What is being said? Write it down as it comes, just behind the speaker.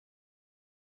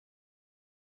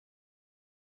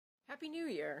Happy New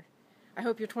Year! I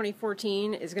hope your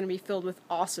 2014 is going to be filled with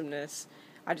awesomeness.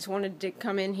 I just wanted to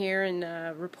come in here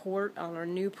and report on our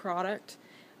new product.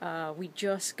 We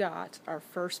just got our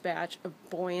first batch of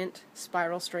Buoyant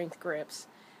Spiral Strength Grips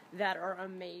that are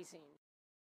amazing.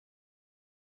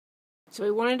 So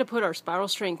we wanted to put our Spiral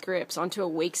Strength Grips onto a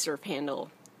Wakesurf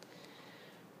handle.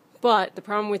 But the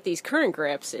problem with these current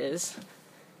grips is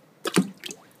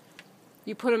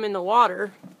you put them in the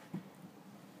water,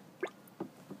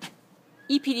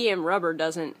 EPDM rubber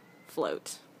doesn't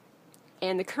float.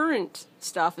 And the current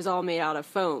stuff is all made out of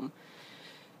foam.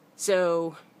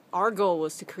 So our goal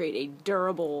was to create a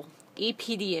durable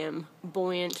EPDM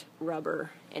buoyant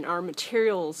rubber. And our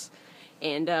materials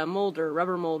and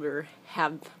rubber molder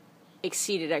have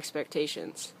exceeded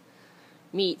expectations.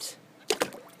 Meet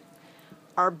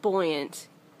our buoyant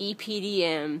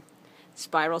EPDM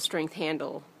spiral strength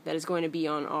handle that is going to be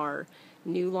on our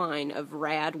new line of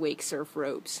Rad Wakesurf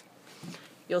ropes.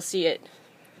 You'll see it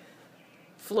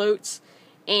floats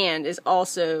and is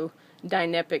also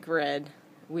Dynepic red.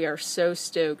 We are so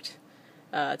stoked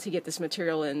to get this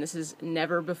material in. This has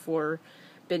never before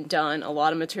been done. A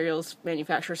lot of materials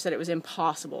manufacturers said it was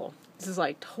impossible. This is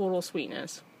like total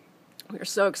sweetness. We are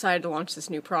so excited to launch this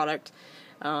new product.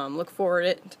 Look forward to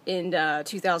it in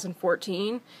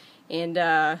 2014, and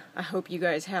I hope you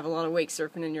guys have a lot of wake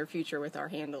surfing in your future with our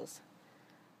handles.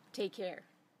 Take care.